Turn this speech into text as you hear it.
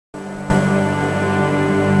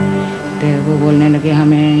थे वो बोलने लगे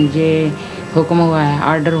हमें ये हुक्म हुआ है,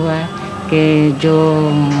 ऑर्डर हुआ है कि जो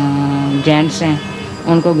जेंट्स हैं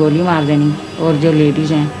उनको गोली मार देनी और जो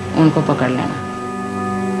लेडीज़ हैं उनको पकड़ लेना.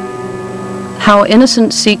 How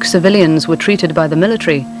innocent Sikh civilians were treated by the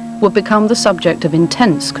military would become the subject of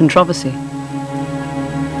intense controversy.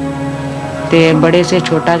 ते बड़े से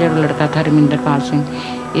छोटा जो लड़का था रविंद्रपाल सिंह,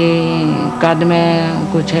 ये कद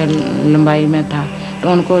में कुछ लंबाई में था,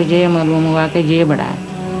 तो उनको ये मालूम हुआ कि ये बड़ा है.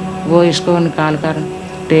 वो इसको निकाल कर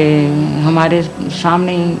ते हमारे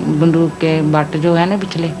सामने ही बंदूक के बट जो है ना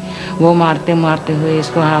पिछले, वो मारते मारते हुए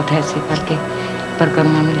इसको हाथ ऐसे करके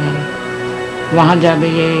परिक्रमा में ले गए. वहाँ जब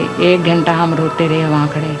ये 1 घंटा हम रोते रहे वहाँ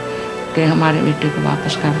खड़े कि हमारे बेटे को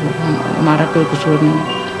वापस कर दो, हमारा कोई कसूर नहीं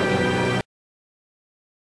है.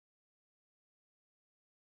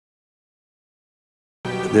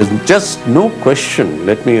 There's just no question,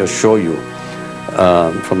 let me assure you,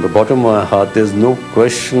 from the bottom of my heart, there's no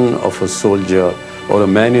question of a soldier or a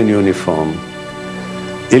man in uniform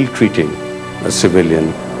ill-treating a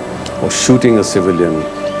civilian or shooting a civilian.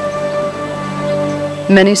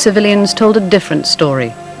 Many civilians told a different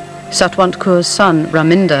story. Satwant Kaur's son,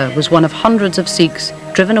 Raminder, was one of hundreds of Sikhs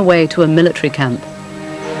driven away to a military camp.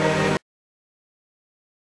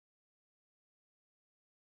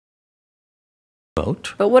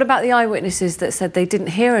 But what about the eyewitnesses that said they didn't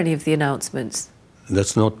hear any of the announcements?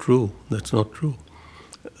 That's not true. That's not true.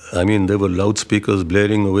 I mean, there were loudspeakers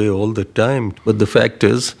blaring away all the time. But the fact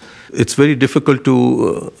is, it's very difficult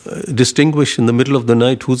to distinguish in the middle of the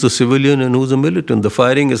night who's a civilian and who's a militant. The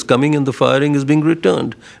firing is coming and the firing is being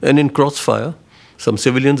returned. And in crossfire, some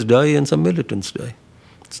civilians die and some militants die.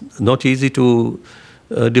 It's not easy to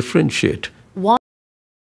differentiate.